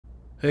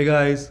Hey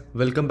guys,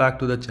 welcome back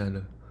to the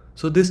channel.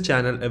 So this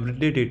channel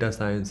Everyday Data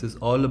Science is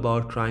all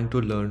about trying to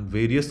learn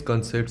various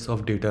concepts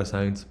of data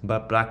science by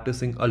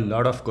practicing a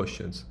lot of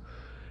questions.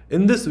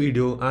 In this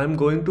video, I am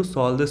going to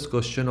solve this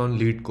question on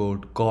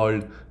LeetCode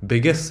called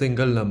biggest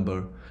single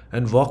number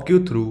and walk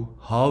you through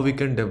how we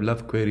can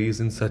develop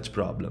queries in such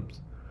problems.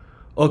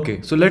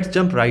 Okay, so let's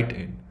jump right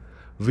in.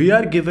 We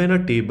are given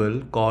a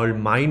table called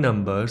my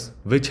numbers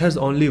which has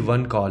only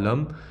one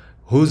column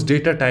whose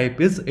data type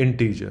is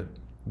integer.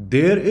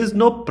 There is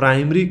no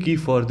primary key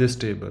for this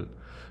table.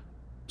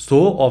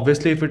 So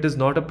obviously if it is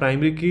not a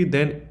primary key,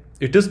 then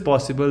it is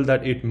possible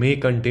that it may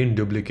contain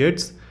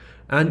duplicates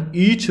and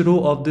each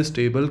row of this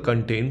table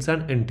contains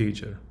an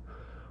integer.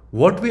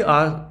 What we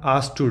are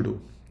asked to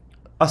do,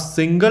 a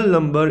single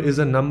number is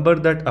a number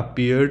that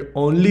appeared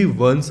only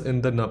once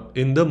in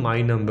the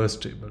my numbers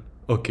table.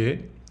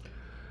 Okay.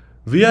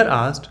 We are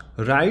asked,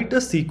 write a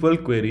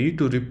SQL query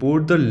to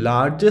report the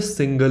largest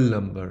single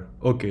number.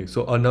 Okay,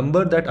 so a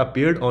number that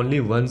appeared only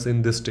once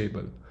in this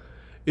table.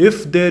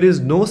 If there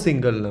is no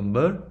single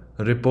number,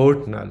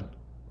 report null.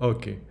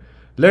 Okay,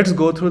 let's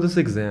go through this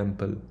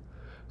example.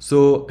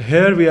 So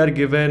here we are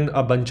given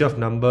a bunch of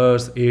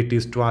numbers, 8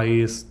 is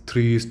twice,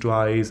 3 is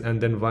twice, and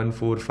then 1,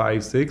 4,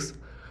 5, 6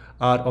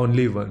 are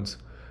only ones.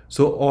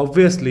 So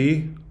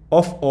obviously,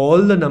 of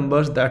all the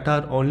numbers that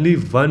are only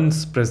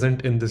once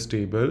present in this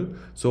table,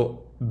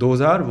 so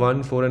those are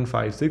 1, 4 and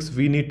 5, 6,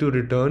 we need to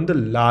return the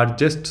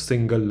largest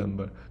single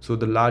number. So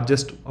the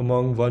largest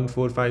among 1,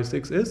 4, 5,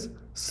 6 is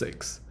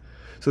 6.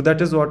 So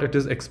that is what it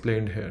is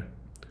explained here.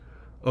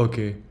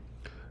 Okay.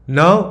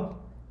 Now,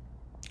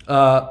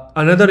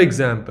 another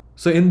example.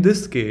 So in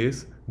this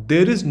case,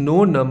 there is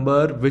no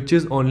number which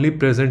is only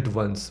present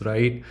once,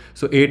 right?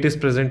 So 8 is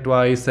present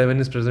twice, 7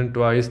 is present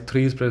twice,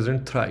 3 is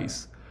present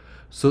thrice.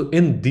 So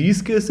in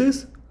these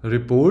cases,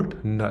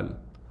 report null.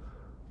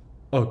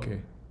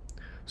 Okay.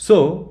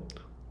 So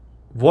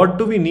what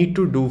do we need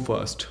to do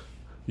first?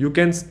 You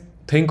can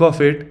think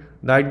of it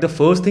that the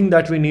first thing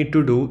that we need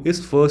to do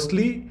is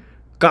firstly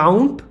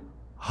count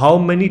how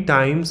many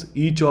times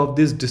each of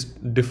these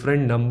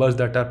different numbers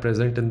that are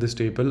present in this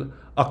table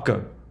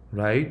occur,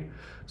 right?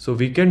 So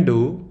we can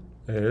do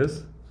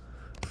is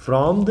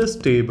from this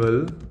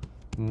table,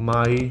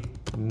 my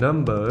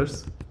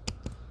numbers,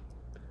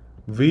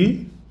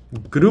 we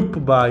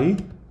group by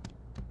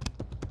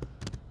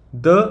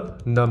the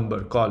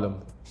number column,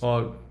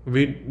 or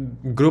we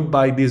group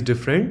by these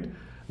different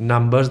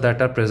numbers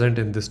that are present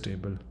in this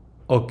table.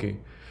 Okay.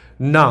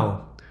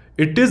 Now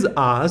it is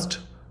asked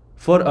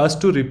for us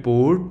to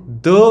report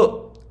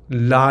the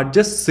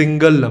largest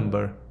single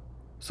number.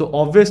 So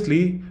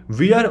obviously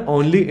we are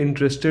only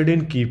interested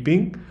in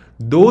keeping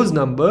those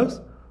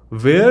numbers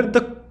where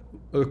the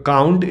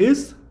count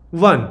is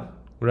 1,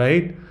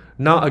 right?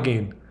 Now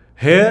again,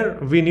 here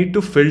we need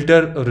to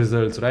filter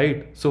results,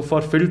 right? So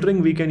for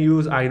filtering, we can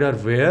use either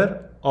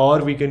where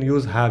or we can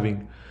use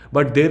having,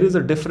 but there is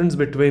a difference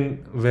between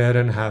where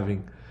and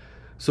having.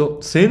 So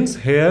since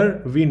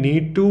here we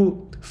need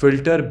to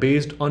filter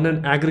based on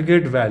an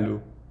aggregate value,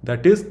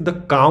 that is the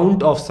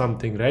count of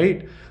something,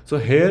 right? So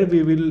here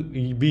we will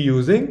be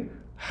using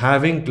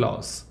having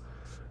clause.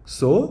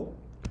 So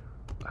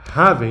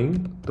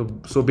having,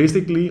 so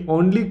basically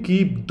only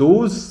keep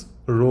those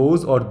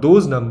rows or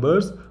those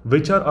numbers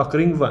which are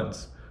occurring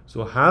once.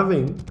 So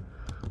having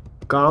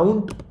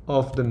count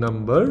of the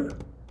number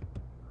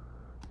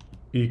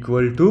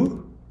equal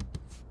to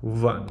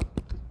 1.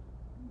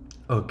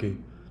 Okay.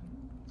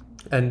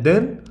 And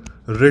then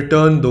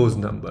return those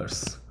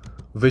numbers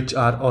which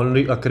are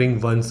only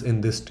occurring once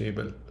in this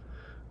table.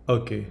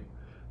 Okay.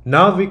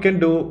 Now we can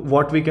do,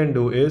 what we can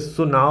do is,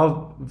 so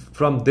now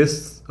from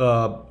this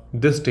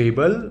this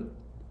table,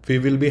 we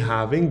will be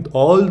having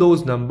all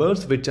those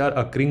numbers which are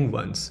occurring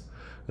once,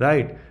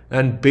 right?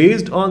 And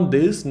based on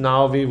this,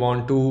 now we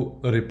want to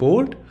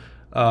report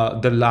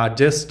the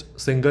largest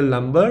single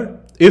number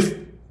if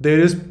there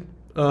is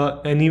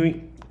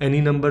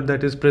any number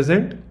that is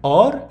present,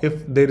 or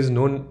if there is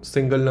no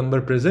single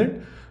number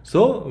present,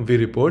 so we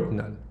report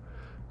null.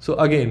 So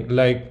again,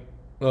 like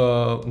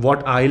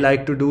what I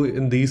like to do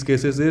in these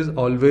cases is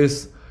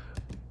always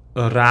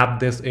wrap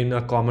this in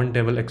a common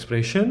table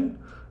expression,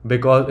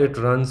 because it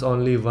runs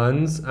only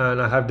once, and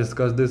I have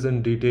discussed this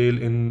in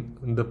detail in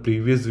the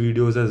previous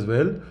videos as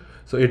well.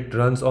 So it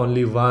runs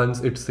only once,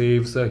 it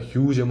saves a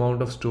huge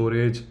amount of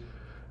storage,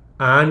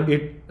 and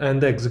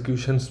the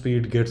execution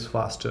speed gets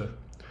faster.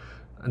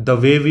 The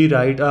way we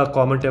write a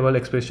common table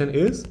expression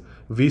is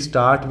we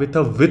start with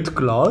a with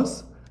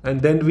clause and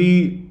then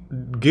we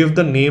give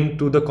the name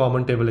to the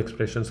common table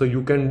expression. So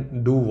you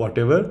can do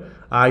whatever.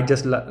 I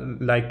just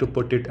like to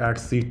put it at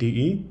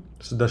CTE,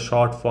 so the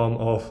short form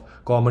of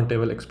common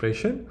table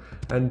expression,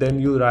 and then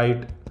you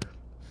write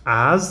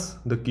as,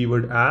 the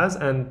keyword as,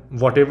 and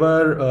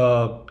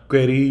whatever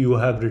query you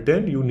have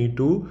written, you need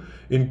to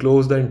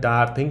enclose the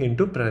entire thing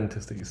into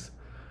parentheses.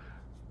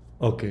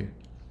 Okay.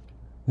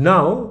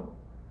 Now,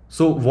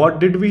 so what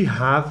did we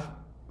have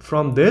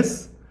from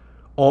this?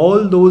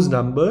 All those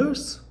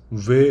numbers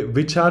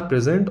which are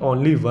present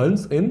only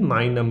once in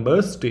my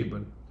numbers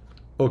table.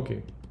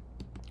 Okay,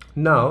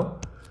 now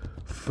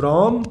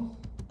from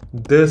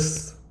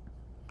this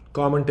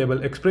common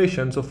table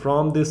expression, so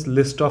from this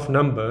list of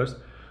numbers,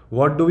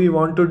 what do we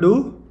want to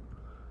do?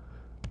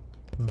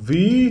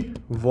 We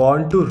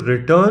want to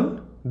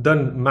return the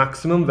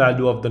maximum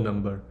value of the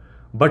number,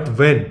 but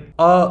when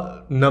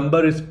a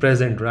number is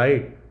present,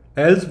 right?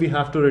 Else we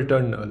have to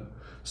return null.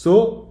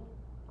 So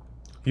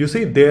you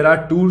see there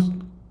are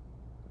two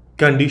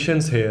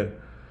conditions here.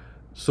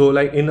 So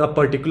like in a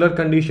particular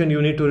condition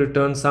you need to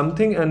return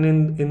something, and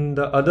in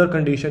the other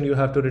condition you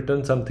have to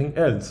return something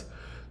else.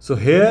 So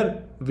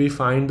here we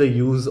find the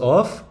use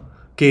of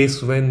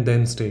case when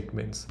then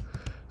statements.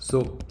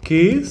 So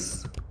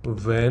case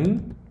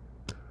when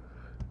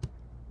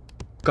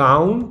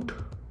count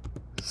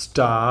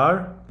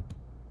star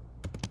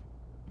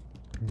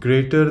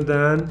greater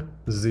than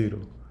 0.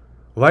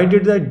 Why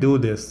did I do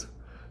this?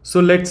 So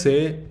let's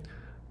say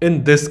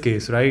in this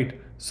case, right?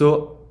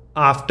 So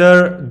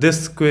after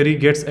this query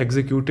gets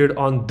executed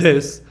on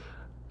this,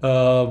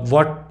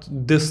 what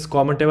this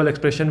common table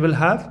expression will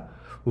have?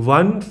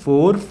 1,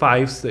 4,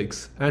 5,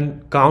 6,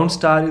 and count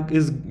star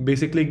is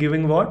basically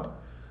giving what?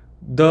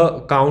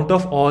 The count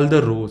of all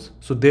the rows.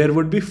 So there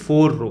would be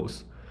 4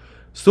 rows.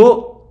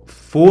 So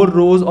 4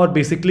 rows, or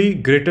basically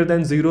greater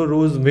than 0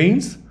 rows,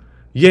 means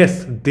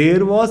yes,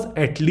 there was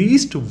at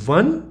least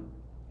one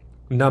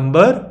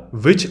number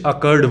which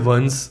occurred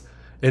once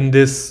in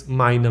this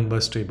my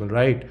numbers table,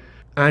 right?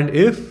 And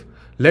if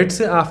let's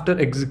say after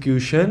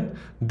execution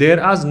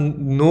there are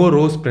no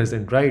rows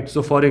present, right?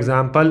 So for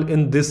example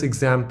in this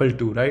example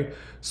too, right?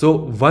 So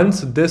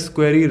once this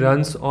query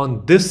runs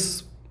on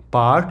this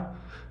part,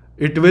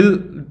 it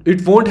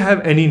won't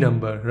have any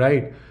number,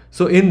 right?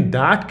 So in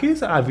that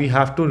case we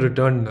have to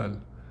return null.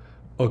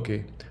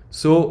 Okay,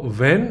 so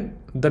when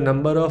the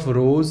number of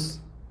rows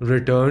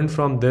returned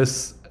from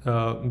this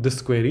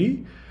this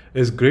query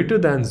is greater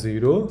than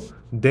 0,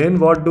 then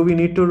what do we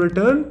need to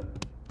return?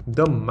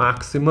 The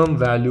maximum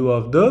value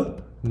of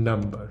the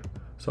number.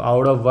 So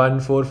out of 1,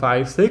 4,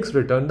 5, 6,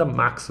 return the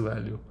max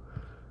value.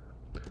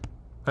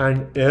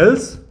 And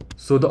else,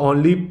 so the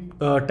only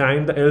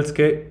time the else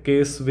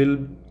case will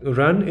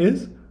run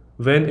is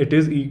when it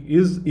is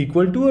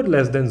equal to or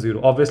less than 0.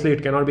 Obviously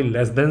it cannot be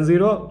less than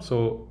 0,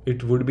 so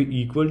it would be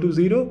equal to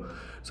 0.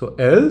 So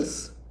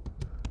else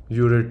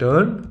you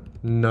return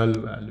null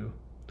value,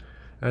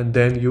 and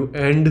then you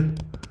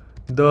end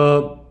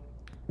the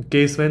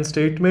case when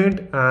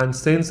statement. And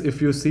since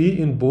if you see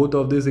in both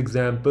of these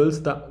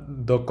examples,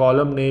 the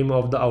column name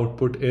of the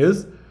output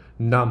is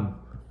num,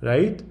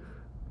 right?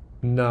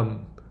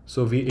 Num.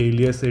 So we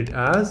alias it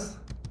as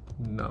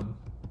num.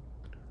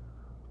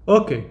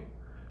 Okay,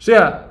 so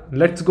yeah,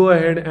 let's go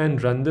ahead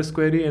and run this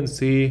query and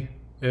see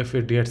if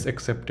it gets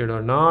accepted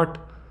or not.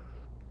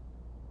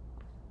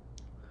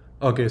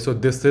 Okay, so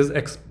this is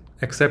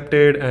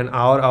accepted and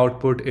our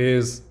output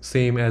is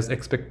same as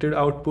expected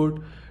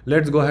output.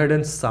 Let's go ahead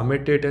and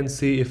submit it and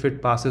see if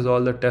it passes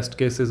all the test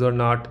cases or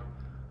not.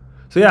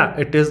 So yeah,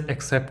 it is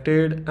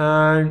accepted,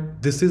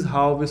 and this is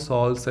how we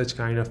solve such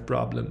kind of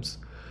problems.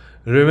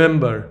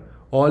 Remember,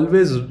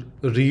 always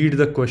read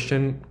the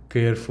question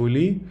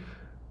carefully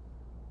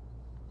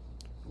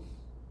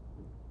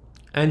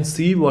and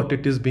see what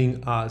it is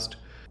being asked.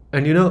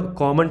 And you know,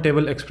 common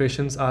table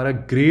expressions are a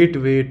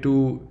great way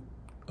to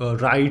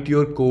write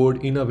your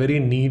code in a very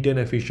neat and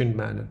efficient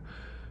manner.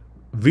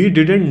 We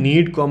didn't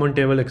need common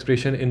table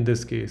expression in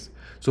this case.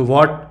 So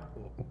what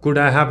could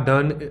I have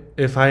done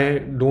if I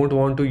don't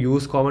want to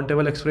use common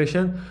table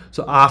expression?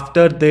 So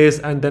after this,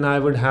 and then I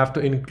would have to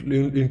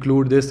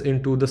include this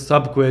into the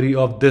subquery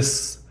of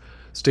this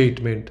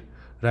statement,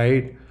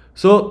 right?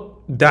 So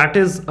that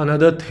is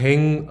another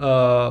thing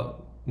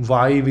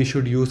why we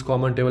should use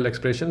common table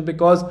expression,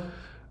 because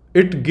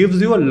it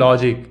gives you a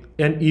logic,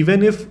 and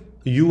even if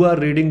you are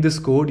reading this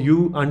code,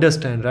 you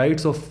understand, right?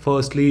 So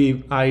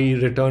firstly I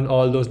return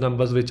all those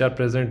numbers which are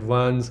present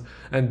once,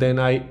 and then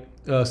I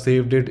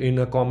saved it in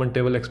a common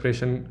table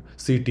expression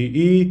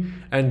CTE,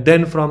 and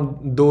then from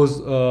those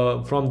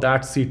from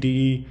that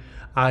CTE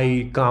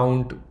I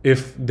count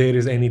if there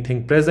is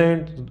anything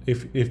present.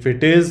 If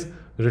it is,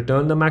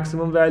 return the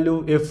maximum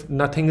value. If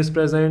nothing is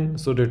present,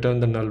 so return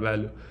the null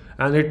value,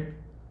 and it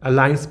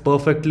aligns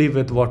perfectly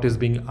with what is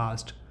being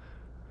asked.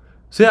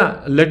 So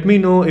yeah, let me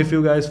know if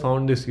you guys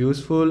found this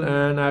useful,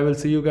 and I will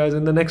see you guys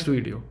in the next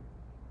video.